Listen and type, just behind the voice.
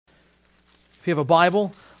If you have a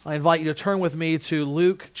Bible, I invite you to turn with me to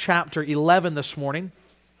Luke chapter 11 this morning.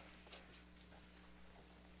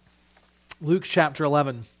 Luke chapter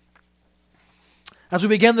 11. As we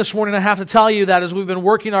begin this morning, I have to tell you that as we've been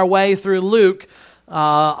working our way through Luke,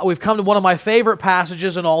 we've come to one of my favorite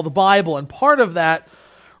passages in all the Bible. And part of the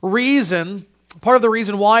reason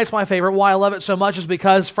why it's my favorite, why I love it so much, is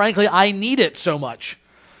because, frankly, I need it so much.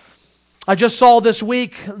 I just saw this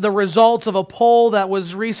week the results of a poll that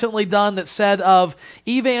was recently done that said of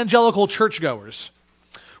evangelical churchgoers,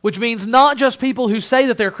 which means not just people who say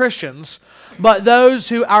that they're Christians, but those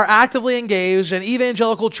who are actively engaged in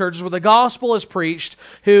evangelical churches where the gospel is preached,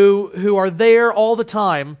 who are there all the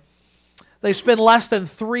time. They spend less than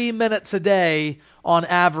 3 minutes a day on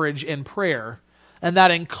average in prayer, and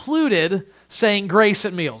that included saying grace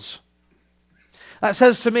at meals. That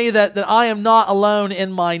says to me that I am not alone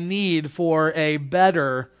in my need for a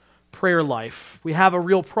better prayer life. We have a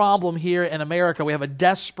real problem here in America. We have a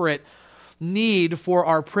desperate need for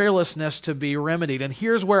our prayerlessness to be remedied. And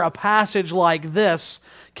here's where a passage like this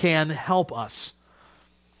can help us.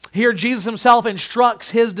 Here, Jesus himself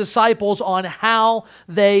instructs his disciples on how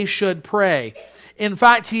they should pray. In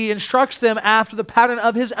fact, he instructs them after the pattern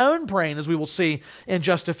of his own praying, as we will see in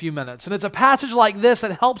just a few minutes. And it's a passage like this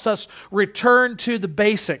that helps us return to the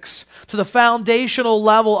basics, to the foundational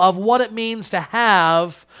level of what it means to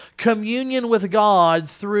have communion with God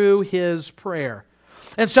through his prayer.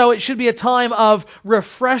 And so it should be a time of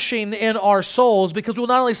refreshing in our souls, because we'll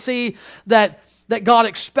not only see that God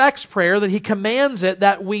expects prayer, that he commands it,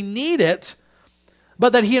 that we need it,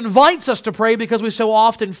 but that he invites us to pray because we so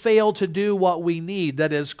often fail to do what we need,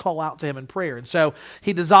 that is, call out to him in prayer. And so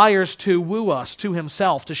he desires to woo us to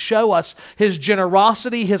himself, to show us his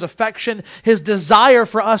generosity, his affection, his desire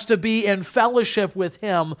for us to be in fellowship with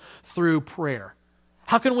him through prayer.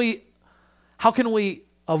 How can we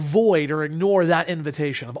avoid or ignore that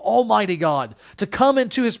invitation of Almighty God to come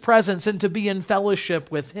into his presence and to be in fellowship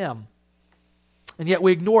with him? And yet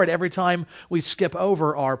we ignore it every time we skip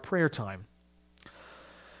over our prayer time.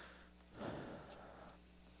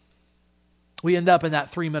 We end up in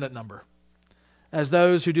that 3-minute number as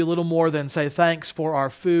those who do little more than say thanks for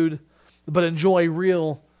our food, but enjoy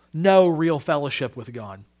no real fellowship with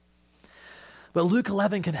God. But Luke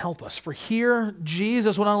 11 can help us, for here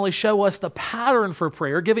Jesus will not only show us the pattern for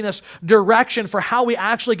prayer, giving us direction for how we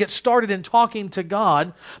actually get started in talking to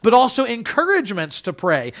God, but also encouragements to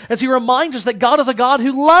pray, as he reminds us that God is a God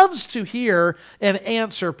who loves to hear and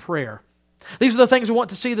answer prayer. These are the things we want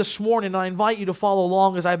to see this morning, and I invite you to follow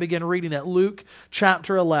along as I begin reading at Luke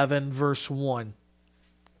chapter 11, verse 1.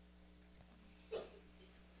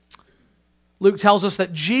 Luke tells us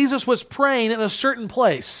that Jesus was praying in a certain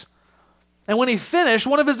place. And when he finished,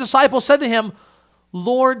 one of his disciples said to him,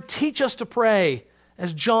 "Lord, teach us to pray,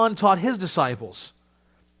 as John taught his disciples."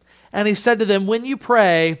 And he said to them, "When you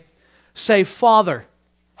pray, say, 'Father,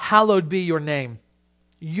 hallowed be your name.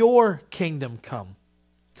 Your kingdom come.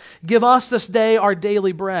 Give us this day our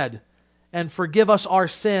daily bread, and forgive us our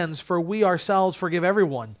sins, for we ourselves forgive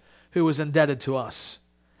everyone who is indebted to us.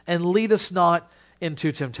 And lead us not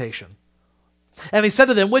into temptation.'" And he said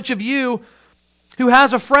to them, "Which of you who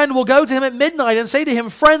has a friend will go to him at midnight and say to him,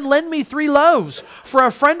 'Friend, lend me 3 loaves, for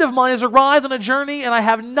a friend of mine has arrived on a journey, and I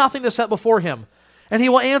have nothing to set before him?' And he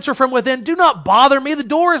will answer from within, 'Do not bother me, the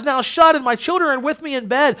door is now shut, and my children are with me in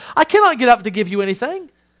bed. I cannot get up to give you anything.'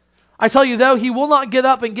 I tell you, though, he will not get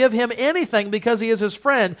up and give him anything because he is his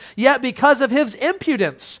friend, yet because of his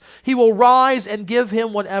impudence, he will rise and give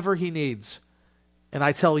him whatever he needs. And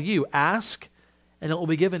I tell you, ask, and it will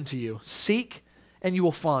be given to you. Seek, and you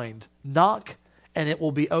will find. Knock, and it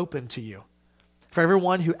will be open to you. For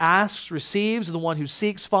everyone who asks receives, and the one who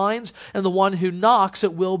seeks finds, and the one who knocks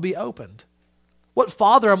it will be opened. What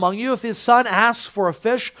father among you, if his son asks for a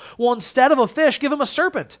fish, will instead of a fish give him a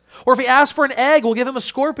serpent? Or if he asks for an egg, will give him a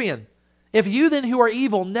scorpion? If you then who are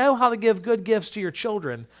evil know how to give good gifts to your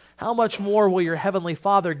children, how much more will your heavenly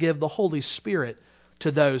Father give the Holy Spirit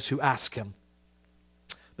to those who ask him?"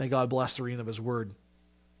 May God bless the reading of his word.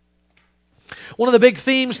 One of the big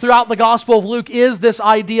themes throughout the Gospel of Luke is this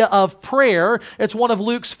idea of prayer. It's one of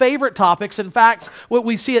Luke's favorite topics. In fact,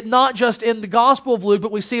 we see it not just in the Gospel of Luke,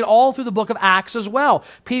 but we see it all through the book of Acts as well.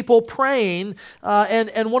 People praying,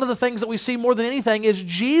 and one of the things that we see more than anything is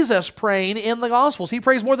Jesus praying in the Gospels. He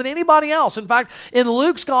prays more than anybody else. In fact, in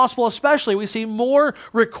Luke's Gospel especially, we see more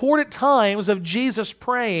recorded times of Jesus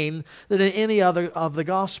praying than in any other of the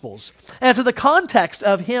Gospels. And it's in the context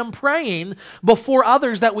of him praying before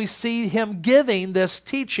others that we see him giving this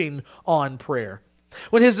teaching on prayer.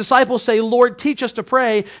 When his disciples say, Lord, teach us to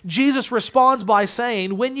pray, Jesus responds by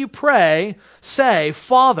saying, when you pray, say,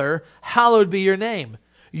 Father, hallowed be your name.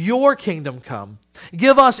 Your kingdom come.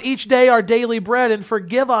 Give us each day our daily bread, and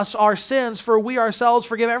forgive us our sins, for we ourselves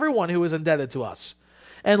forgive everyone who is indebted to us.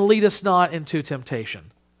 And lead us not into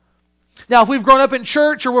temptation. Now, if we've grown up in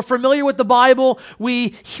church or we're familiar with the Bible,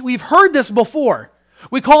 we've heard this before.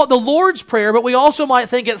 We call it the Lord's Prayer, but we also might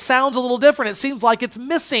think it sounds a little different. It seems like it's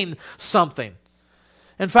missing something.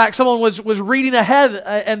 In fact, someone was reading ahead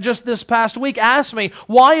and just this past week asked me,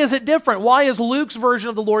 why is it different? Why is Luke's version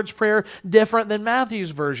of the Lord's Prayer different than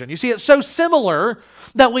Matthew's version? You see, it's so similar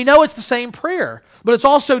that we know it's the same prayer, but it's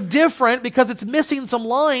also different because it's missing some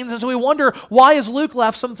lines, and so we wonder, why has Luke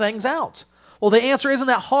left some things out? Well, the answer isn't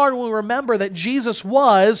that hard when we remember that Jesus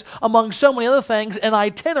was, among so many other things, an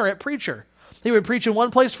itinerant preacher. He would preach in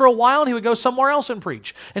one place for a while, and he would go somewhere else and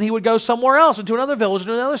preach. And he would go somewhere else, into another village,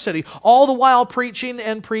 into another city, all the while preaching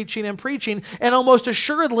and preaching and preaching. And almost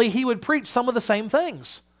assuredly, he would preach some of the same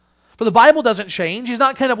things. For the Bible doesn't change. He's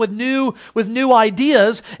not kind of with new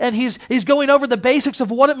ideas, and he's going over the basics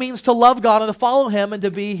of what it means to love God and to follow him and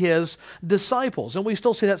to be his disciples. And we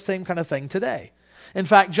still see that same kind of thing today. In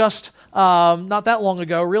fact, just not that long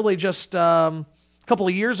ago, really just a couple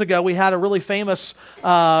of years ago, we had a really famous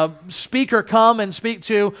speaker come and speak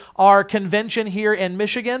to our convention here in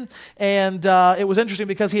Michigan. And it was interesting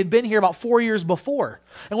because he had been here about 4 years before.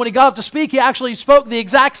 And when he got up to speak, he actually spoke the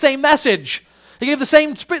exact same message. He gave the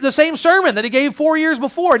same sermon that he gave 4 years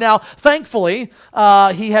before. Now, thankfully,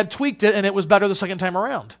 he had tweaked it, and it was better the second time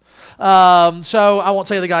around. So I won't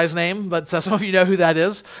say the guy's name, but some of you know who that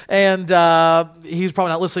is. And he's probably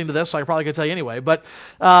not listening to this, so I probably could tell you anyway. But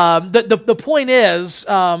the point is,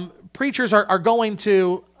 preachers are going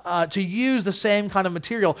to use the same kind of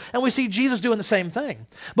material. And we see Jesus doing the same thing.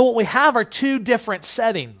 But what we have are two different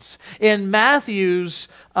settings. In Matthew's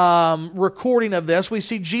recording of this, we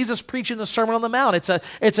see Jesus preaching the Sermon on the Mount.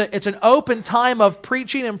 It's an open time of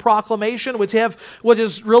preaching and proclamation, which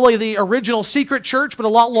is really the original secret church, but a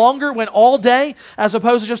lot longer, went all day as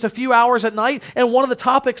opposed to just a few hours at night. And one of the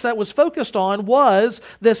topics that was focused on was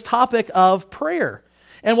this topic of prayer.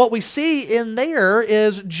 And what we see in there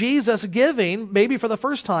is Jesus giving, maybe for the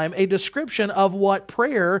first time, a description of what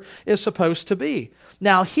prayer is supposed to be.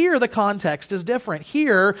 Now, here the context is different.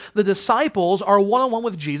 Here, the disciples are one-on-one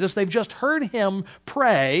with Jesus. They've just heard him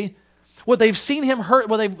pray, what they've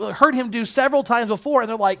heard him do several times before, and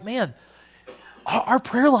they're like, man, our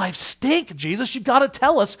prayer lives stink, Jesus. You've got to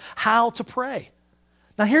tell us how to pray.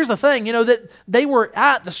 Now, here's the thing, that they were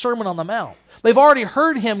at the Sermon on the Mount. They've already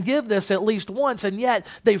heard him give this at least once, and yet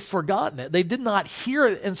they've forgotten it. They did not hear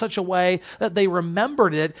it in such a way that they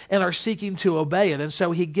remembered it and are seeking to obey it. And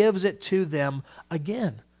so he gives it to them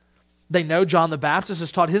again. They know John the Baptist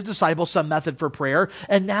has taught his disciples some method for prayer,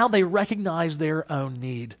 and now they recognize their own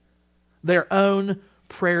need, their own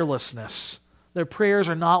prayerlessness. Their prayers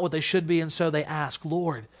are not what they should be, and so they ask,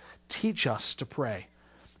 Lord, teach us to pray.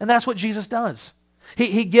 And that's what Jesus does.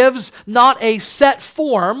 He gives not a set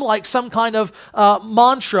form, like some kind of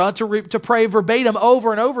mantra to pray verbatim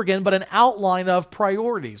over and over again, but an outline of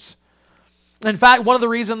priorities. In fact, one of the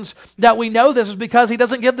reasons that we know this is because he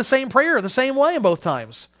doesn't give the same prayer the same way in both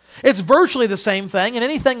times. It's virtually the same thing, and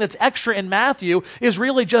anything that's extra in Matthew is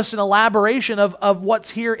really just an elaboration of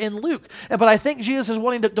what's here in Luke. But I think Jesus is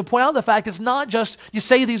wanting to point out the fact it's not just you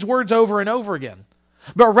say these words over and over again.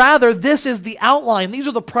 But rather, this is the outline. These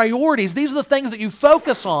are the priorities. These are the things that you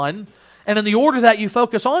focus on, and in the order that you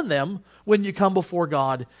focus on them when you come before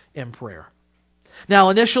God in prayer. Now,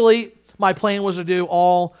 initially, my plan was to do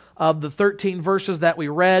all of the 13 verses that we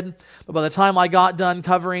read, but by the time I got done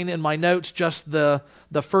covering in my notes just the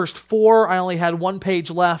first 4, I only had 1 page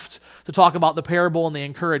left to talk about the parable and the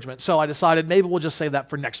encouragement. So I decided maybe we'll just save that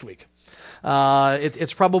for next week.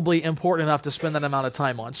 It's probably important enough to spend that amount of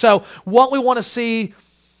time on. So what we want to see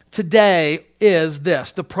today is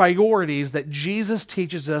this, the priorities that Jesus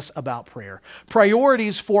teaches us about prayer.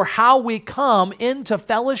 Priorities for how we come into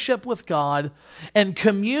fellowship with God and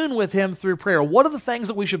commune with him through prayer. What are the things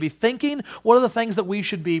that we should be thinking? What are the things that we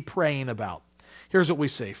should be praying about? Here's what we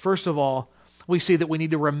see. First of all, we see that we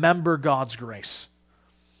need to remember God's grace.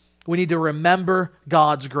 We need to remember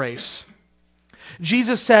God's grace.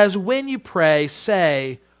 Jesus says, when you pray,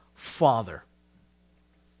 say, Father.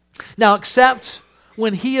 Now, except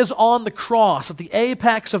when he is on the cross at the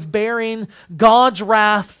apex of bearing God's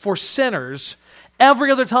wrath for sinners,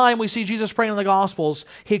 every other time we see Jesus praying in the Gospels,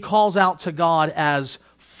 he calls out to God as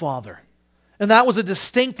Father. And that was a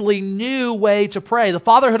distinctly new way to pray. The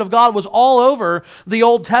fatherhood of God was all over the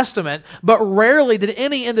Old Testament, but rarely did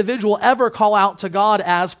any individual ever call out to God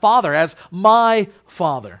as Father, as my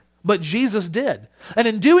Father. But Jesus did. And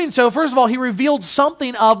in doing so, first of all, he revealed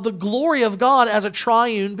something of the glory of God as a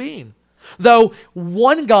triune being. Though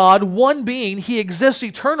one God, one being, he exists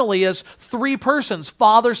eternally as three persons,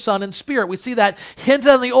 Father, Son, and Spirit. We see that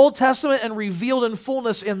hinted in the Old Testament and revealed in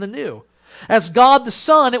fullness in the New. As God the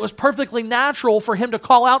Son, it was perfectly natural for him to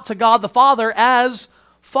call out to God the Father as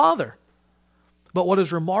Father. But what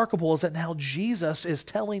is remarkable is that now Jesus is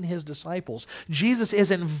telling his disciples, Jesus is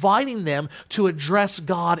inviting them to address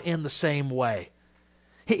God in the same way.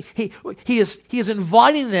 He is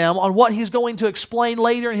inviting them on what he's going to explain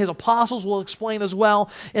later, and his apostles will explain as well,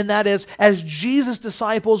 and that is, as Jesus'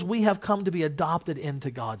 disciples, we have come to be adopted into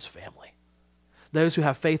God's family. Those who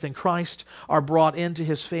have faith in Christ are brought into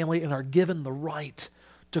his family and are given the right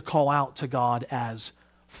to call out to God as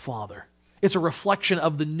Father. It's a reflection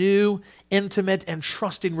of the new, intimate, and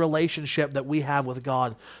trusting relationship that we have with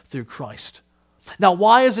God through Christ. Now,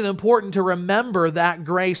 why is it important to remember that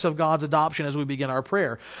grace of God's adoption as we begin our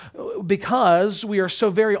prayer? Because we are so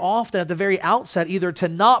very often at the very outset either to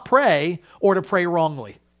not pray or to pray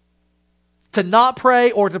wrongly. To not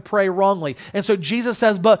pray or to pray wrongly. And so Jesus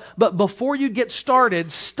says, but before you get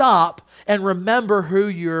started, stop and remember who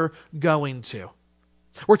you're going to.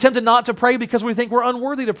 We're tempted not to pray because we think we're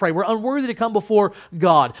unworthy to pray. We're unworthy to come before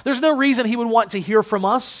God. There's no reason he would want to hear from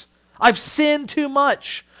us. I've sinned too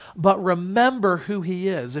much. But remember who he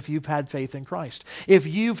is if you've had faith in Christ. If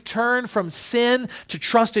you've turned from sin to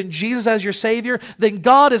trust in Jesus as your Savior, then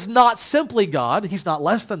God is not simply God. He's not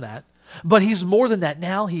less than that. But he's more than that.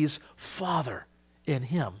 Now he's Father in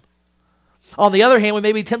him. On the other hand, we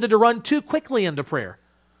may be tempted to run too quickly into prayer.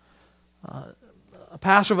 A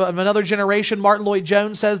pastor of another generation, Martin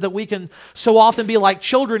Lloyd-Jones, says that we can so often be like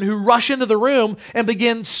children who rush into the room and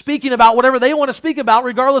begin speaking about whatever they want to speak about,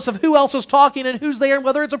 regardless of who else is talking and who's there and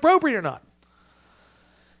whether it's appropriate or not.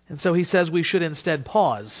 And so he says we should instead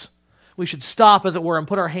pause. We should stop, as it were, and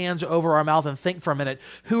put our hands over our mouth and think for a minute,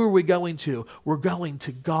 who are we going to? We're going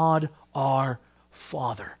to God our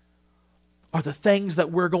Father. Are the things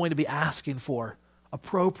that we're going to be asking for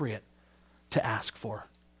appropriate to ask for?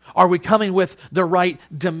 Are we coming with the right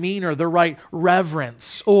demeanor, the right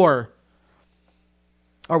reverence? Or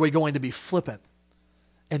are we going to be flippant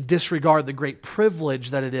and disregard the great privilege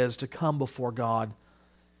that it is to come before God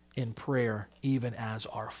in prayer, even as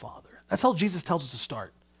our Father? That's how Jesus tells us to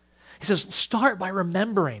start. He says, start by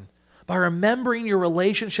remembering your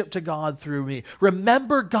relationship to God through me.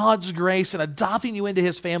 Remember God's grace in adopting you into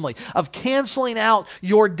his family, of canceling out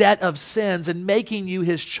your debt of sins and making you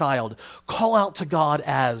his child. Call out to God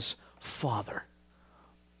as Father.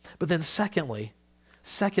 But then secondly,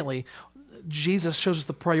 Jesus shows us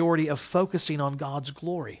the priority of focusing on God's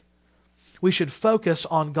glory. We should focus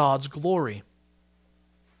on God's glory.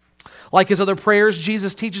 Like his other prayers,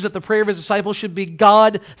 Jesus teaches that the prayer of his disciples should be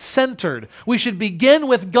God-centered. We should begin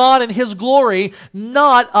with God and his glory,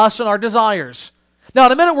 not us and our desires. Now,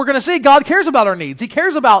 in a minute, we're going to see God cares about our needs. He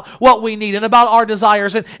cares about what we need and about our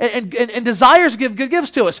desires. And desires give good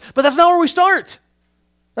gifts to us. But that's not where we start.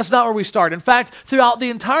 That's not where we start. In fact, throughout the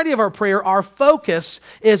entirety of our prayer, our focus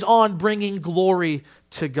is on bringing glory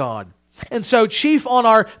to God. And so, chief on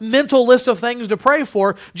our mental list of things to pray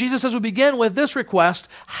for, Jesus says we begin with this request,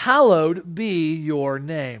 hallowed be your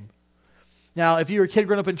name. Now, if you were a kid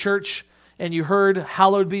growing up in church and you heard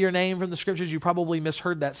hallowed be your name from the scriptures, you probably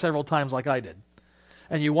misheard that several times like I did.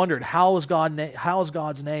 And you wondered, how is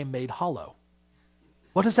God's name made hollow?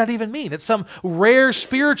 What does that even mean? It's some rare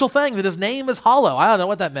spiritual thing that his name is hollow. I don't know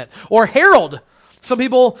what that meant. Or herald. Some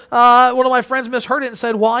people, one of my friends misheard it and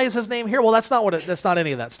said, why is his name here? Well, that's not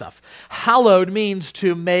any of that stuff. Hallowed means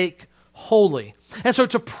to make holy. And so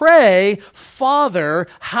to pray, Father,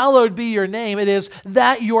 hallowed be your name, it is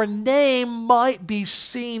that your name might be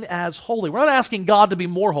seen as holy. We're not asking God to be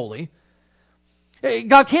more holy.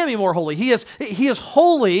 God can be more holy. He is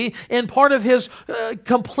holy in part of his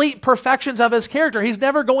complete perfections of his character. He's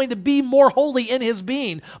never going to be more holy in his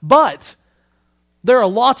being. But there are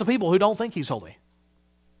lots of people who don't think he's holy.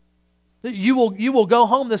 You will go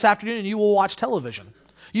home this afternoon and you will watch television.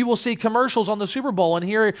 You will see commercials on the Super Bowl and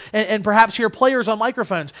hear and perhaps hear players on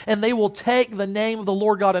microphones, and they will take the name of the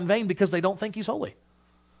Lord God in vain because they don't think he's holy.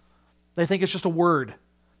 They think it's just a word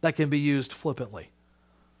that can be used flippantly.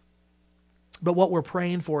 But what we're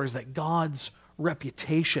praying for is that God's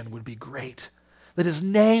reputation would be great, that his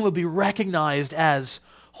name would be recognized as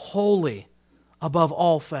holy above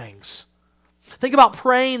all things. Think about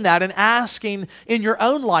praying that and asking in your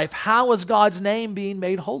own life, how is God's name being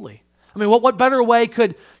made holy? I mean, what better way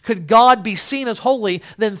could God be seen as holy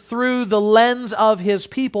than through the lens of His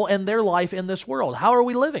people and their life in this world? How are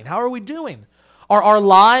we living? How are we doing? Are our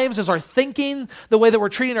lives, is our thinking, the way that we're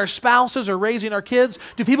treating our spouses or raising our kids,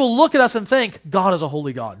 do people look at us and think, God is a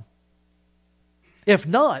holy God? If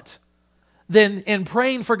not, then in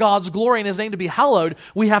praying for God's glory and His name to be hallowed,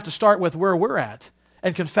 we have to start with where we're at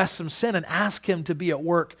and confess some sin and ask Him to be at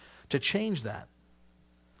work to change that.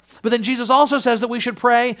 But then Jesus also says that we should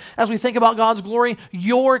pray, as we think about God's glory,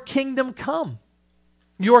 your kingdom come.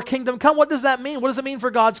 Your kingdom come. What does that mean? What does it mean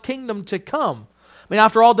for God's kingdom to come? I mean,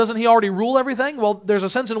 after all, doesn't He already rule everything? Well, there's a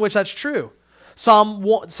sense in which that's true.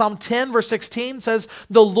 Psalm 10, verse 16 says,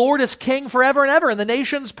 the Lord is king forever and ever, and the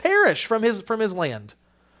nations perish from his land.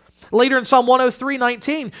 Later in Psalm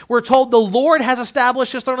 103:19, we're told the Lord has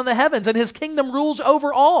established His throne in the heavens, and His kingdom rules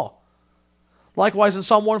over all. Likewise, in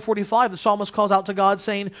Psalm 145, the psalmist calls out to God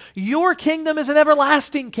saying, your kingdom is an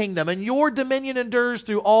everlasting kingdom, and your dominion endures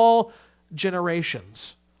through all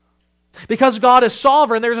generations. Because God is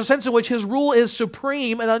sovereign, there's a sense in which His rule is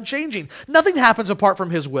supreme and unchanging. Nothing happens apart from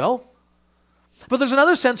His will. But there's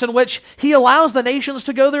another sense in which He allows the nations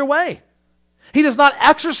to go their way. He does not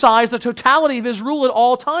exercise the totality of His rule at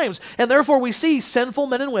all times. And therefore we see sinful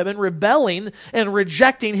men and women rebelling and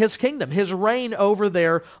rejecting His kingdom, His reign over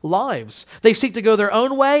their lives. They seek to go their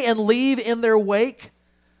own way and leave in their wake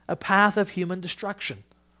a path of human destruction.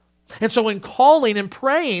 And so in calling and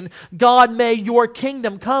praying, God, may your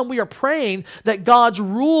kingdom come, we are praying that God's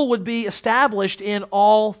rule would be established in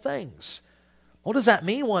all things. What does that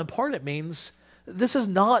mean? Well, in part it means this is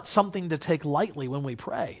not something to take lightly when we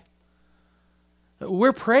pray.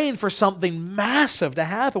 We're praying for something massive to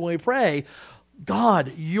happen when we pray,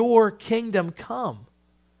 God, your kingdom come.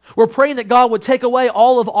 We're praying that God would take away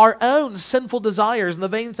all of our own sinful desires and the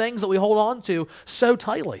vain things that we hold on to so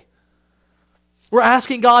tightly. We're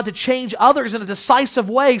asking God to change others in a decisive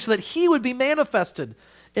way so that He would be manifested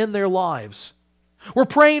in their lives. We're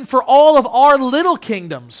praying for all of our little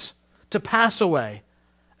kingdoms to pass away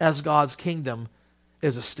as God's kingdom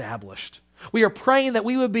is established. We are praying that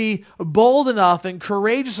we would be bold enough and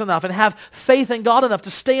courageous enough and have faith in God enough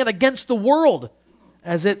to stand against the world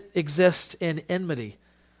as it exists in enmity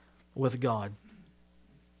with God.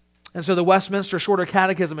 And so the Westminster Shorter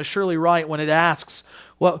Catechism is surely right when it asks,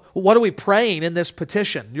 what are we praying in this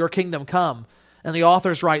petition, your kingdom come? And the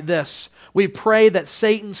authors write this, we pray that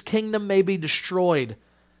Satan's kingdom may be destroyed,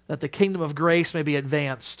 that the kingdom of grace may be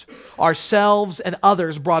advanced, ourselves and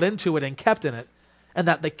others brought into it and kept in it, and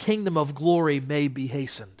that the kingdom of glory may be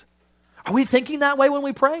hastened. Are we thinking that way when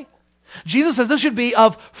we pray? Jesus says this should be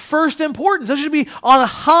of first importance. This should be on a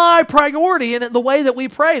high priority in the way that we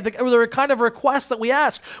pray, the kind of request that we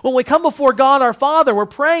ask. When we come before God our Father, we're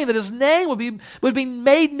praying that His name would be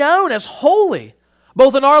made known as holy,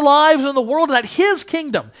 both in our lives and in the world, and that His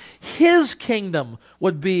kingdom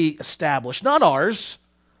would be established. Not ours,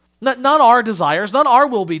 not our desires, not our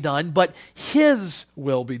will be done, but His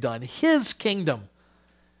will be done. His kingdom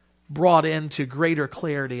brought into greater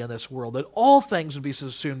clarity in this world, that all things would be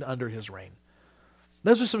subsumed under His reign.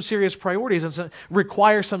 Those are some serious priorities and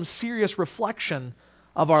require some serious reflection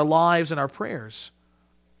of our lives and our prayers.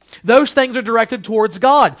 Those things are directed towards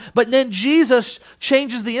God. But then Jesus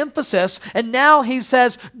changes the emphasis, and now He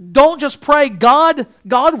says, don't just pray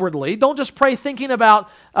Godwardly. Don't just pray thinking about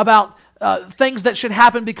things that should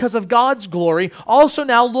happen because of God's glory. Also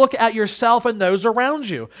now look at yourself and those around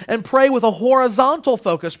you and pray with a horizontal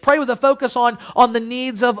focus. Pray with a focus on the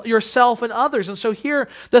needs of yourself and others. And so here,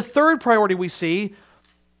 the third priority we see,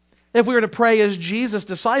 if we are to pray as Jesus'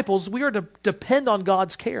 disciples, we are to depend on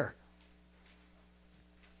God's care.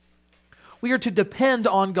 We are to depend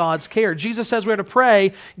on God's care. Jesus says we are to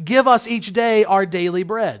pray, give us each day our daily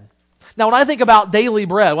bread. Now, when I think about daily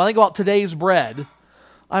bread, when I think about today's bread,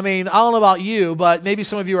 I mean, I don't know about you, but maybe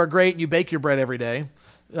some of you are great and you bake your bread every day.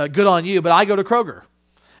 Good on you, but I go to Kroger.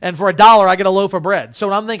 And for $1, I get a loaf of bread. So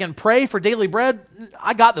when I'm thinking, pray for daily bread,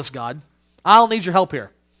 I got this, God. I don't need your help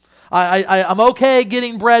here. I'm okay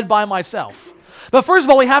getting bread by myself. But first of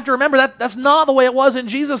all, we have to remember that that's not the way it was in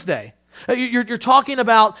Jesus' day. You're talking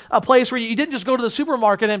about a place where you didn't just go to the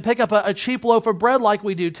supermarket and pick up a cheap loaf of bread like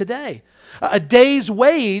we do today. A day's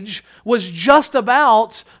wage was just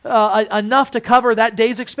about enough to cover that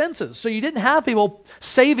day's expenses. So you didn't have people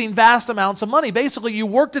saving vast amounts of money. Basically, you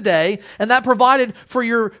worked a day, and that provided for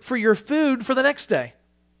your food for the next day.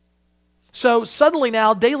 So suddenly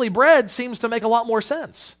now, daily bread seems to make a lot more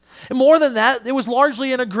sense. And more than that, it was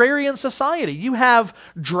largely an agrarian society. You have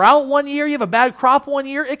drought one year, you have a bad crop one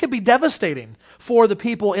year, it could be devastating for the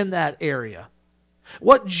people in that area.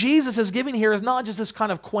 What Jesus is giving here is not just this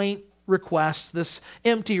kind of quaint requests, this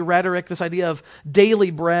empty rhetoric, this idea of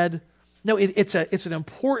daily bread. No, it's an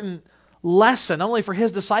important lesson, not only for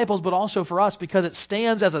his disciples, but also for us, because it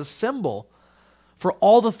stands as a symbol for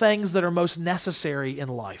all the things that are most necessary in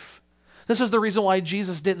life. This is the reason why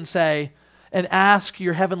Jesus didn't say, and ask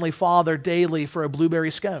your heavenly Father daily for a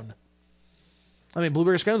blueberry scone. I mean,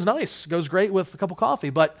 blueberry scone's nice. Goes great with a cup of coffee,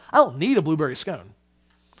 but I don't need a blueberry scone.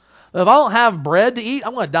 If I don't have bread to eat,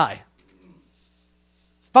 I'm going to die.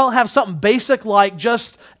 If I don't have something basic like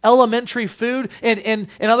just elementary food, in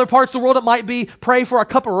other parts of the world it might be pray for a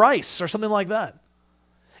cup of rice or something like that.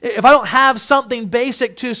 If I don't have something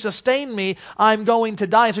basic to sustain me, I'm going to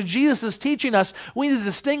die. So Jesus is teaching us we need to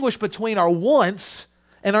distinguish between our wants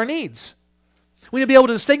and our needs. We need to be able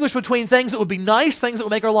to distinguish between things that would be nice, things that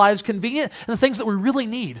would make our lives convenient, and the things that we really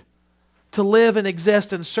need to live and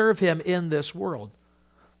exist and serve Him in this world.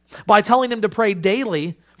 By telling them to pray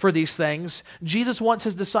daily for these things, Jesus wants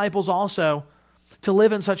His disciples also to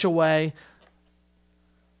live in such a way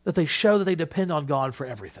that they show that they depend on God for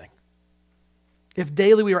everything. If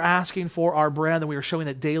daily we are asking for our bread, then we are showing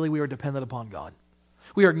that daily we are dependent upon God.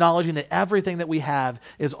 We are acknowledging that everything that we have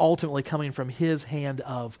is ultimately coming from His hand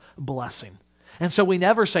of blessing. And so we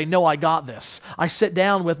never say, no, I got this. I sit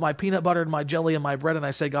down with my peanut butter and my jelly and my bread and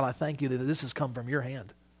I say, God, I thank you that this has come from your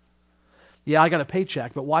hand. Yeah, I got a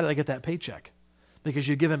paycheck, but why did I get that paycheck? Because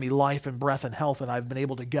you've given me life and breath and health, and I've been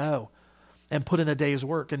able to go and put in a day's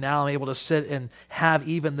work, and now I'm able to sit and have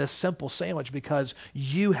even this simple sandwich because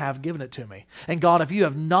you have given it to me. And God, if you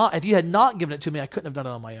had not given it to me, I couldn't have done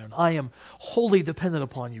it on my own. I am wholly dependent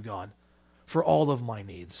upon you, God, for all of my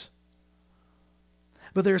needs.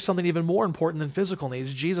 But there's something even more important than physical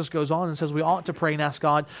needs. Jesus goes on and says we ought to pray and ask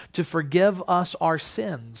God to forgive us our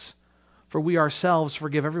sins, for we ourselves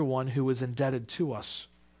forgive everyone who is indebted to us.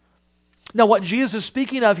 Now, what Jesus is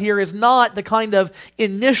speaking of here is not the kind of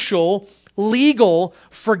initial legal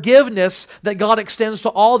forgiveness that God extends to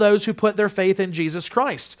all those who put their faith in Jesus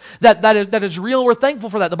Christ. That is real. We're thankful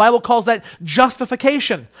for that. The Bible calls that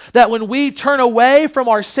justification. That when we turn away from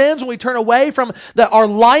our sins, when we turn away from our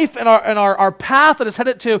life and our path that is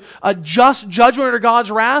headed to a just judgment under God's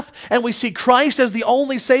wrath, and we see Christ as the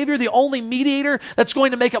only Savior, the only mediator that's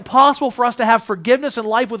going to make it possible for us to have forgiveness and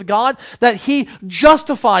life with God, that He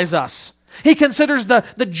justifies us. He considers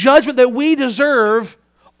the judgment that we deserve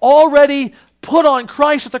already put on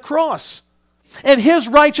Christ at the cross. And His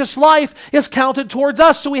righteous life is counted towards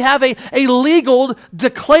us. So we have a legal,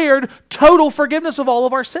 declared, total forgiveness of all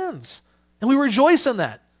of our sins. And we rejoice in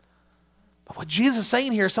that. But what Jesus is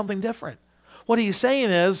saying here is something different. What He's saying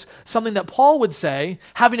is something that Paul would say,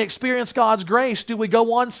 having experienced God's grace, do we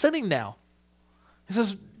go on sinning now? He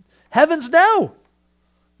says, heavens no.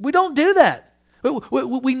 We don't do that.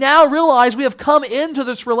 We now realize we have come into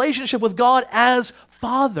this relationship with God as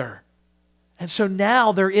Father. And so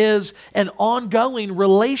now there is an ongoing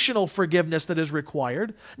relational forgiveness that is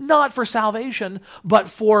required, not for salvation, but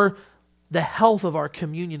for the health of our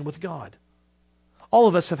communion with God. All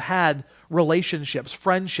of us have had relationships,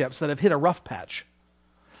 friendships that have hit a rough patch.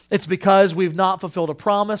 It's because we've not fulfilled a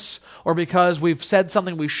promise, or because we've said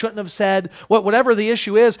something we shouldn't have said. Whatever the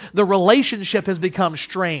issue is, the relationship has become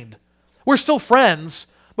strained. We're still friends,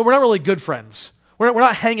 but we're not really good friends. We're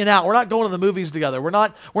not hanging out. We're not going to the movies together. We're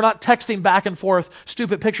not texting back and forth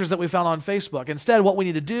stupid pictures that we found on Facebook. Instead, what we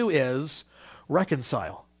need to do is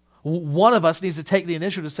reconcile. One of us needs to take the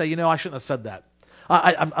initiative to say, I shouldn't have said that.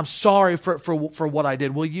 I'm sorry for what I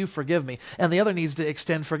did. Will you forgive me? And the other needs to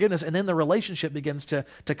extend forgiveness, and then the relationship begins to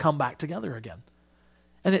come back together again.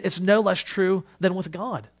 And it's no less true than with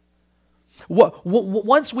God.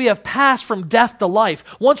 Once we have passed from death to life,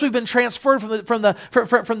 once we've been transferred from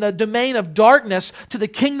the domain of darkness to the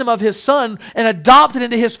kingdom of His Son and adopted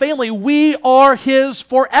into His family, we are His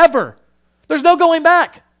forever. There's no going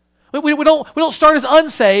back. We don't start as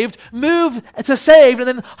unsaved, move to saved, and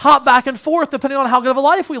then hop back and forth depending on how good of a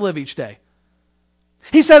life we live each day.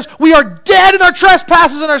 He says we are dead in our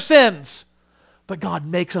trespasses and our sins, but God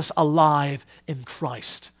makes us alive in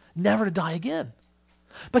Christ, never to die again.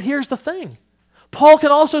 But here's the thing. Paul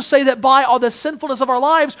can also say that by all the sinfulness of our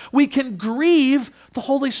lives, we can grieve the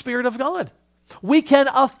Holy Spirit of God. We can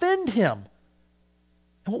offend Him.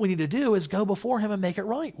 And what we need to do is go before Him and make it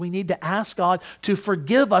right. We need to ask God to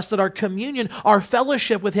forgive us that our communion, our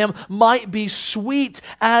fellowship with Him might be sweet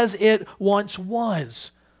as it once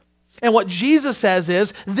was. And what Jesus says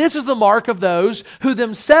is, this is the mark of those who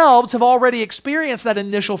themselves have already experienced that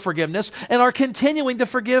initial forgiveness and are continuing to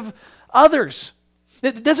forgive others.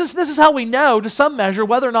 This is how we know, to some measure,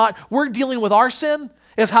 whether or not we're dealing with our sin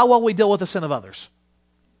is how well we deal with the sin of others.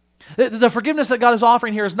 The forgiveness that God is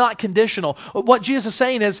offering here is not conditional. What Jesus is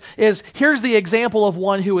saying is here's the example of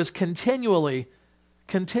one who is continually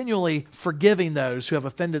forgiving those who have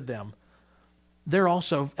offended them. They're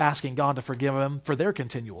also asking God to forgive them for their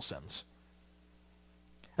continual sins.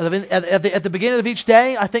 At the beginning of each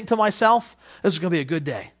day, I think to myself, this is going to be a good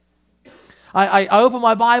day. I open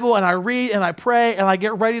my Bible and I read and I pray and I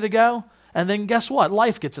get ready to go. And then guess what?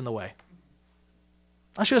 Life gets in the way.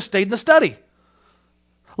 I should have stayed in the study.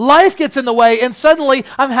 Life gets in the way and suddenly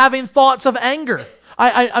I'm having thoughts of anger.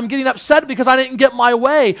 I'm getting upset because I didn't get my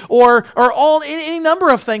way or any number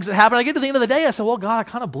of things that happen. I get to the end of the day, I say, well, God, I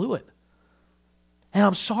kind of blew it. And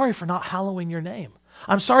I'm sorry for not hallowing your name.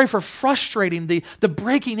 I'm sorry for frustrating the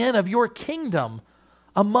breaking in of your kingdom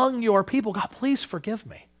among your people. God, please forgive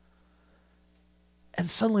me. And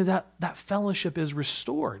suddenly that fellowship is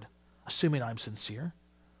restored, assuming I'm sincere.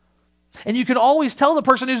 And you can always tell the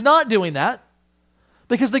person who's not doing that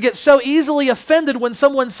because they get so easily offended when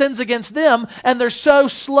someone sins against them and they're so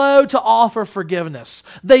slow to offer forgiveness.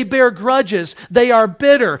 They bear grudges. They are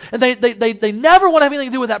bitter. And they never want to have anything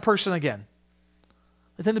to do with that person again.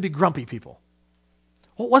 They tend to be grumpy people.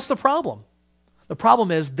 Well, what's the problem? The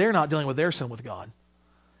problem is they're not dealing with their sin with God.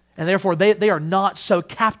 And therefore, they are not so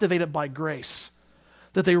captivated by grace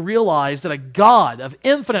that they realize that a God of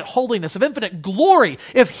infinite holiness, of infinite glory,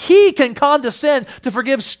 if He can condescend to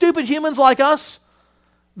forgive stupid humans like us,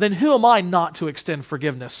 then who am I not to extend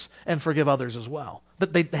forgiveness and forgive others as well?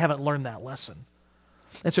 But they haven't learned that lesson.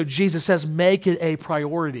 And so Jesus says, make it a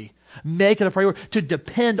priority. Make it a priority to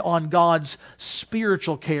depend on God's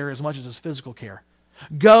spiritual care as much as His physical care.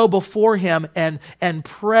 Go before Him and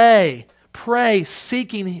pray. Pray,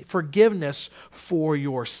 seeking forgiveness for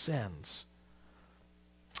your sins.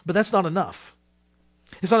 But that's not enough.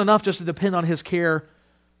 It's not enough just to depend on His care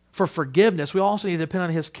for forgiveness. We also need to depend on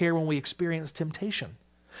His care when we experience temptation.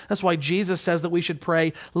 That's why Jesus says that we should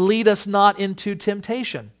pray, lead us not into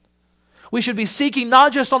temptation. We should be seeking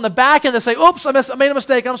not just on the back end to say, oops, I made a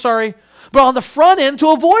mistake, I'm sorry, but on the front end to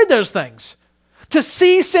avoid those things. To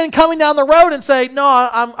see sin coming down the road and say, no,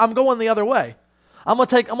 I'm going the other way. I'm going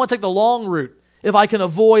to take the long route if I can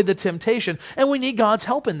avoid the temptation. And we need God's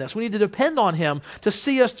help in this. We need to depend on Him to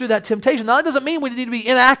see us through that temptation. Now, that doesn't mean we need to be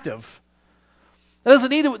inactive.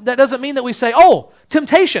 That doesn't mean that we say, oh,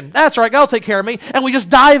 temptation, that's right, God will take care of me, and we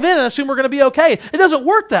just dive in and assume we're going to be okay. It doesn't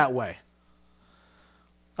work that way.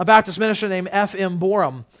 A Baptist minister named F.M.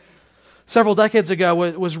 Borum, several decades ago,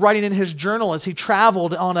 was writing in his journal as he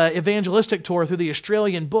traveled on an evangelistic tour through the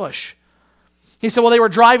Australian bush. He said, well, they were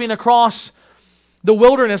driving across the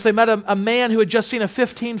wilderness. They met a man who had just seen a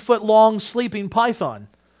 15-foot-long sleeping python.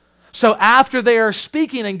 So after their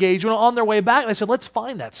speaking engagement, on their way back, they said, let's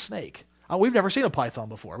find that snake. We've never seen a python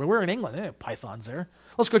before. I mean, we're in England. There are pythons there.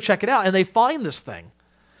 Let's go check it out. And they find this thing.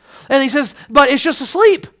 And he says, but it's just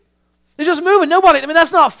asleep. It's just moving.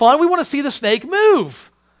 That's not fun. We want to see the snake move.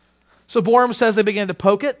 So Borum says they began to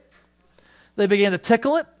poke it. They began to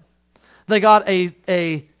tickle it. They got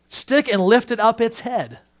a stick and lifted up its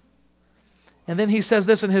head. And then he says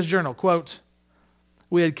this in his journal, quote,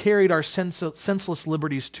 we had carried our senseless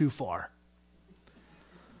liberties too far.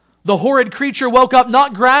 The horrid creature woke up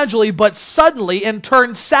not gradually, but suddenly and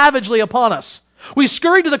turned savagely upon us. We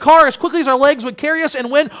scurried to the car as quickly as our legs would carry us,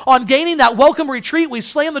 and when, on gaining that welcome retreat, we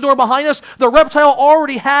slammed the door behind us, the reptile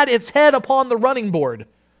already had its head upon the running board.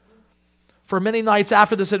 For many nights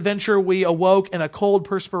after this adventure, we awoke in a cold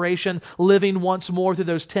perspiration, living once more through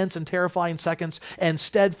those tense and terrifying seconds, and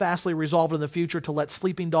steadfastly resolved in the future to let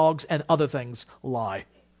sleeping dogs and other things lie.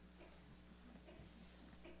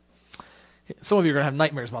 Some of you are going to have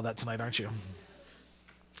nightmares about that tonight, aren't you?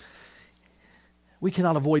 We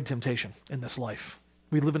cannot avoid temptation in this life.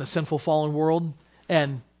 We live in a sinful, fallen world,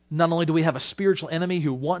 and not only do we have a spiritual enemy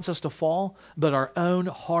who wants us to fall, but our own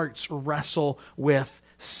hearts wrestle with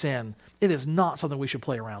sin. It is not something we should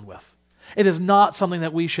play around with. It is not something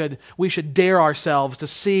that we should dare ourselves to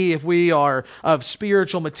see if we are of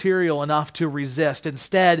spiritual material enough to resist.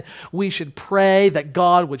 Instead, we should pray that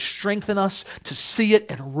God would strengthen us to see it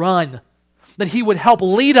and run. That He would help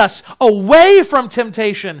lead us away from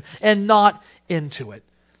temptation and not into it.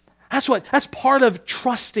 That's part of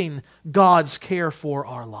trusting God's care for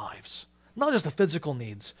our lives. Not just the physical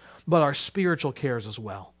needs, but our spiritual cares as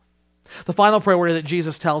well. The final priority that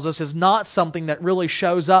Jesus tells us is not something that really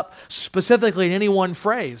shows up specifically in any one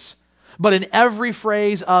phrase, but in every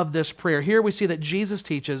phrase of this prayer. Here we see that Jesus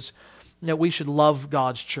teaches that we should love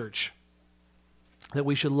God's church. That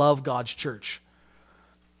we should love God's church.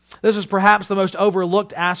 This is perhaps the most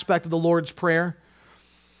overlooked aspect of the Lord's Prayer.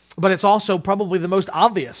 But it's also probably the most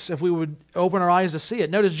obvious if we would open our eyes to see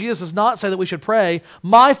it. Notice Jesus does not say that we should pray,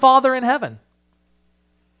 "My Father in heaven."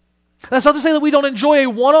 That's not to say that we don't enjoy a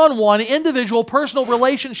one-on-one, individual, personal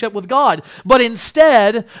relationship with God. But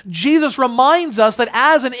instead, Jesus reminds us that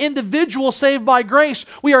as an individual saved by grace,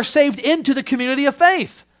 we are saved into the community of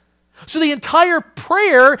faith. So the entire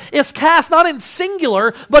prayer is cast not in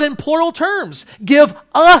singular, but in plural terms. Give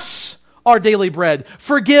us our daily bread.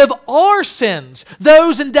 Forgive our sins,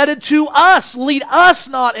 those indebted to us. Lead us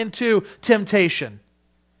not into temptation.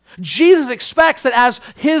 Jesus expects that as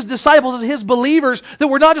His disciples, as His believers, that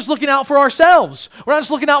we're not just looking out for ourselves. We're not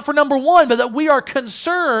just looking out for number one, but that we are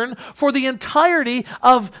concerned for the entirety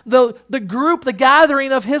of the group, the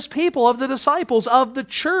gathering of His people, of the disciples, of the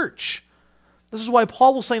church. This is why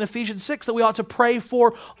Paul will say in Ephesians 6 that we ought to pray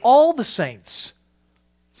for all the saints.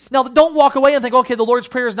 Now, don't walk away and think, okay, the Lord's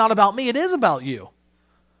Prayer is not about me. It is about you.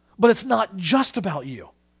 But it's not just about you.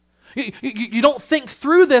 You don't think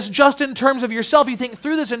through this just in terms of yourself. You think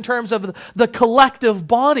through this in terms of the collective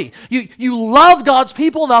body. You love God's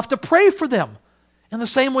people enough to pray for them in the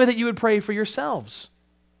same way that you would pray for yourselves.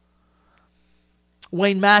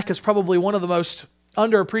 Wayne Mack is probably one of the most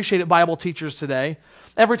underappreciated Bible teachers today.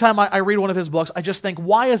 Every time I read one of his books, I just think,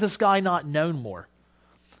 why is this guy not known more?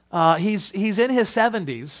 He's in his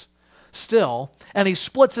 70s still, and he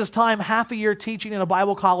splits his time half a year teaching in a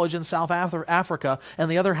Bible college in South Africa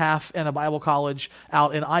and the other half in a Bible college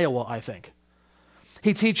out in Iowa, I think.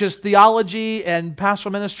 He teaches theology and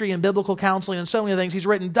pastoral ministry and biblical counseling and so many things. He's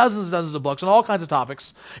written dozens and dozens of books on all kinds of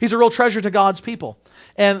topics. He's a real treasure to God's people.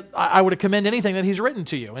 And I would commend anything that he's written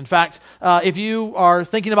to you. In fact, if you are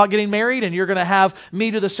thinking about getting married and you're going to have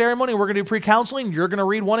me do the ceremony and we're going to do pre-counseling, you're going to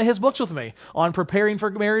read one of his books with me on preparing for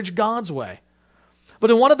marriage God's way. But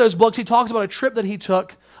in one of those books, he talks about a trip that he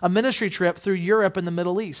took, a ministry trip through Europe and the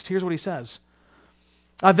Middle East. Here's what he says.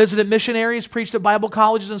 I visited missionaries, preached at Bible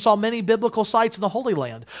colleges, and saw many biblical sites in the Holy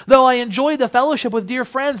Land. Though I enjoyed the fellowship with dear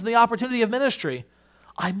friends and the opportunity of ministry,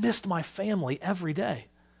 I missed my family every day.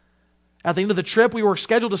 At the end of the trip, we were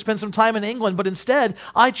scheduled to spend some time in England, but instead,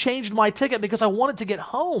 I changed my ticket because I wanted to get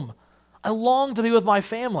home. I longed to be with my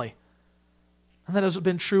family. And that has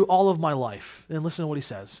been true all of my life. And listen to what he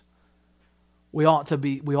says. We ought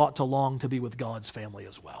to long to be with God's family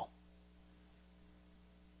as well.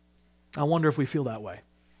 I wonder if we feel that way.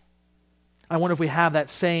 I wonder if we have that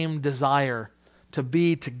same desire to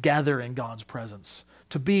be together in God's presence,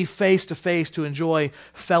 to be face to face, to enjoy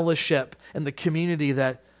fellowship in the community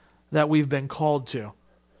that we've been called to.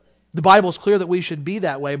 The Bible's clear that we should be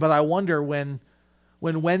that way, but I wonder when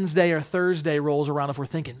Wednesday or Thursday rolls around if we're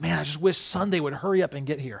thinking, man, I just wish Sunday would hurry up and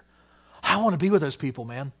get here. I want to be with those people,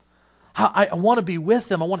 man. I want to be with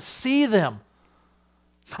them. I want to see them.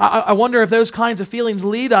 I wonder if those kinds of feelings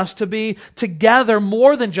lead us to be together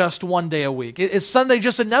more than just one day a week. Is Sunday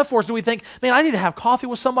just enough for us? Do we think, man, I need to have coffee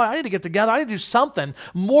with somebody. I need to get together. I need to do something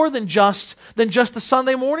more than just the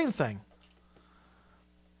Sunday morning thing.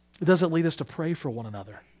 It doesn't lead us to pray for one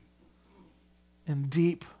another in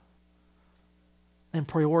deep and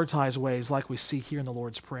prioritized ways like we see here in the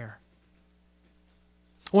Lord's Prayer.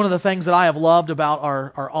 One of the things that I have loved about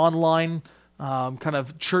our online kind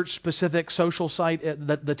of church-specific social site,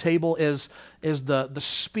 the table, is the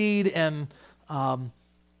speed and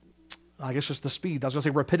I guess just the speed. I was going to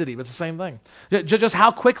say rapidity, but it's the same thing. Just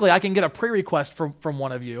how quickly I can get a prayer request from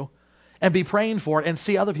one of you and be praying for it and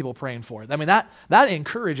see other people praying for it. I mean, that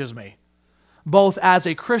encourages me, both as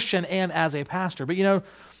a Christian and as a pastor. But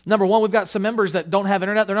number one, we've got some members that don't have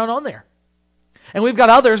internet. They're not on there. And we've got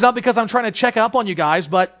others, not because I'm trying to check up on you guys,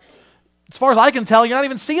 but as far as I can tell, you're not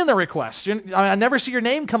even seeing the requests. I never see your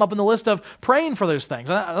name come up in the list of praying for those things.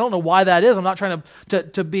 I don't know why that is. I'm not trying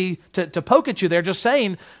to poke at you there, just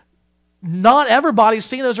saying not everybody's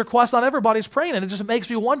seeing those requests, not everybody's praying. And it just makes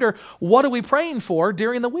me wonder, what are we praying for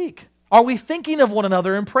during the week? Are we thinking of one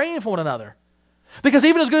another and praying for one another? Because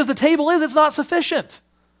even as good as the table is, it's not sufficient.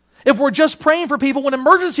 If we're just praying for people when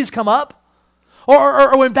emergencies come up,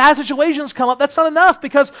 or when bad situations come up, that's not enough,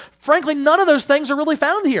 because frankly, none of those things are really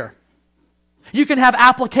found here. You can have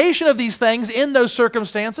application of these things in those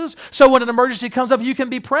circumstances, so when an emergency comes up, you can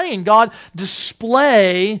be praying, God,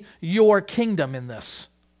 display your kingdom in this.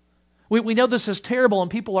 We know this is terrible and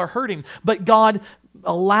people are hurting, but God,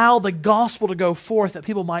 allow the gospel to go forth that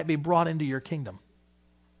people might be brought into your kingdom.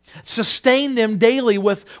 Sustain them daily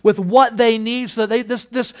with what they need, so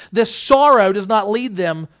that this sorrow does not lead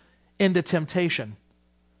them into temptation,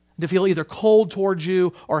 to feel either cold towards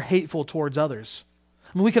you or hateful towards others.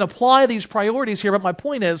 I mean, we can apply these priorities here, but my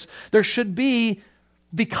point is, there should be,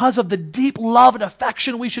 because of the deep love and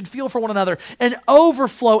affection we should feel for one another, an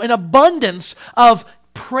overflow, an abundance of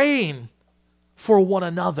praying for one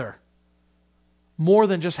another. More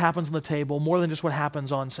than just happens on the table, more than just what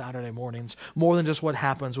happens on Saturday mornings, more than just what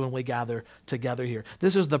happens when we gather together here.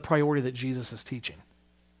 This is the priority that Jesus is teaching.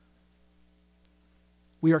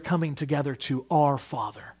 We are coming together to our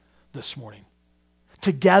Father this morning.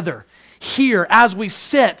 Together, here, as we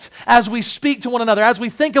sit, as we speak to one another, as we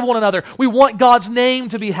think of one another, we want God's name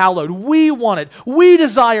to be hallowed. We want it. We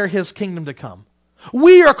desire His kingdom to come.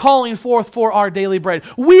 We are calling forth for our daily bread.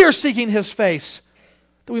 We are seeking His face,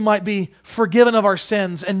 that we might be forgiven of our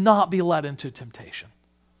sins and not be led into temptation.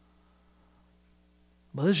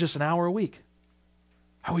 But this is just an hour a week.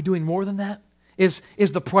 Are we doing more than that? Is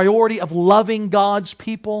the priority of loving God's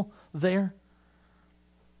people there?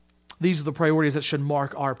 These are the priorities that should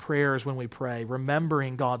mark our prayers when we pray.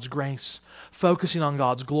 Remembering God's grace, focusing on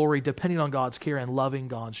God's glory, depending on God's care, and loving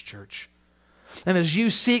God's church. And as you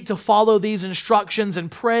seek to follow these instructions and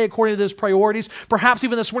pray according to those priorities, perhaps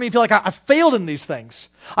even this morning you feel like, I failed in these things.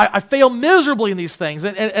 I fail miserably in these things,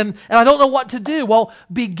 and I don't know what to do. Well,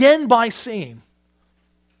 begin by seeing.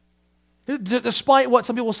 Despite what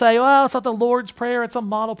some people say, well, it's not the Lord's Prayer, it's a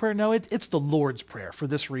model prayer. No, it's the Lord's Prayer for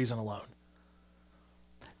this reason alone.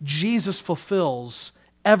 Jesus fulfills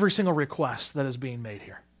every single request that is being made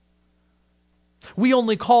here. We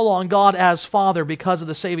only call on God as Father because of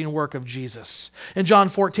the saving work of Jesus. In John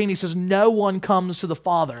 14, He says, no one comes to the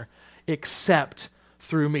Father except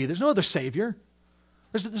through me. There's no other Savior.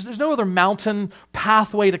 There's no other mountain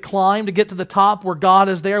pathway to climb to get to the top where God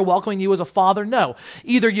is there welcoming you as a Father. No.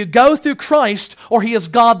 Either you go through Christ or He is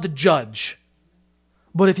God the judge.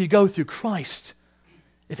 But if you go through Christ,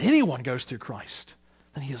 if anyone goes through Christ,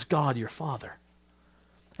 then He is God your Father.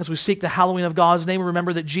 As we seek the hallowing of God's name,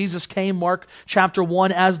 remember that Jesus came, Mark chapter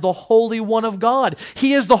 1, as the Holy One of God.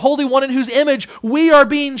 He is the Holy One in whose image we are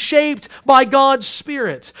being shaped by God's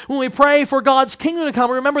Spirit. When we pray for God's kingdom to come,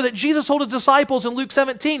 remember that Jesus told His disciples in Luke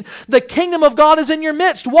 17, the kingdom of God is in your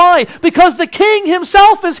midst. Why? Because the King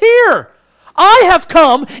Himself is here. I have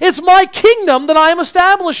come. It's my kingdom that I am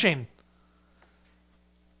establishing.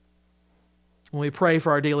 When we pray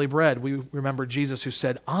for our daily bread, we remember Jesus who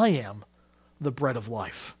said, I am the bread of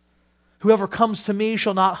life. Whoever comes to me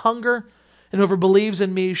shall not hunger, and whoever believes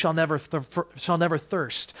in me shall never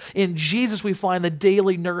thirst. In Jesus we find the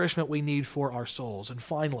daily nourishment we need for our souls. And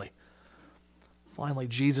finally,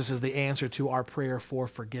 Jesus is the answer to our prayer for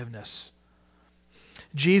forgiveness.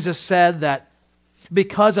 Jesus said that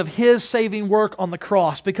because of His saving work on the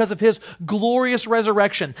cross, because of His glorious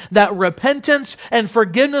resurrection, that repentance and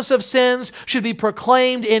forgiveness of sins should be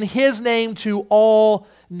proclaimed in His name to all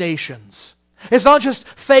nations. It's not just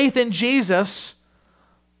faith in Jesus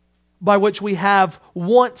by which we have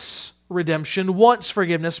once redemption, once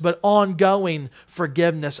forgiveness, but ongoing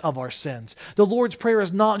forgiveness of our sins. The Lord's Prayer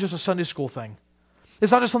is not just a Sunday school thing.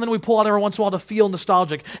 It's not just something we pull out every once in a while to feel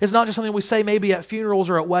nostalgic. It's not just something we say maybe at funerals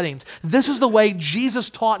or at weddings. This is the way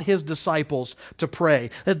Jesus taught His disciples to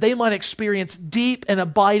pray, that they might experience deep and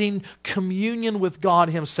abiding communion with God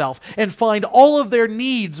Himself and find all of their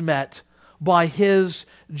needs met by His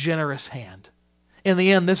generous hand. In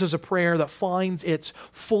the end, this is a prayer that finds its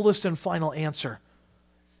fullest and final answer,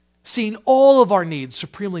 seeing all of our needs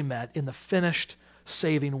supremely met in the finished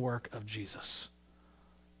saving work of Jesus.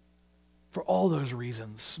 For all those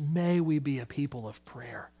reasons, may we be a people of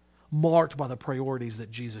prayer, marked by the priorities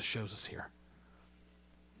that Jesus shows us here.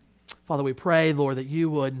 Father, we pray, Lord, that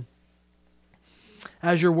You would,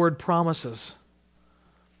 as Your word promises,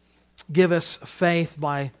 give us faith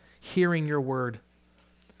by hearing Your word.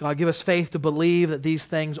 God, give us faith to believe that these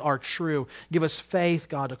things are true. Give us faith,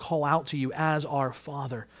 God, to call out to You as our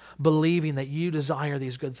Father, believing that You desire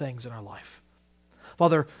these good things in our life.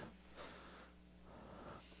 Father,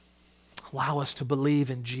 allow us to believe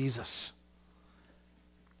in Jesus,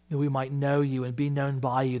 that we might know You and be known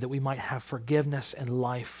by You, that we might have forgiveness and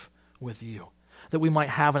life with You, that we might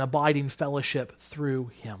have an abiding fellowship through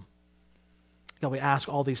Him. God, we ask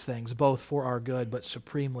all these things, both for our good, but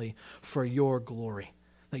supremely for Your glory,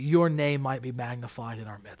 that Your name might be magnified in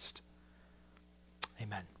our midst.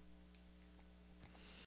 Amen.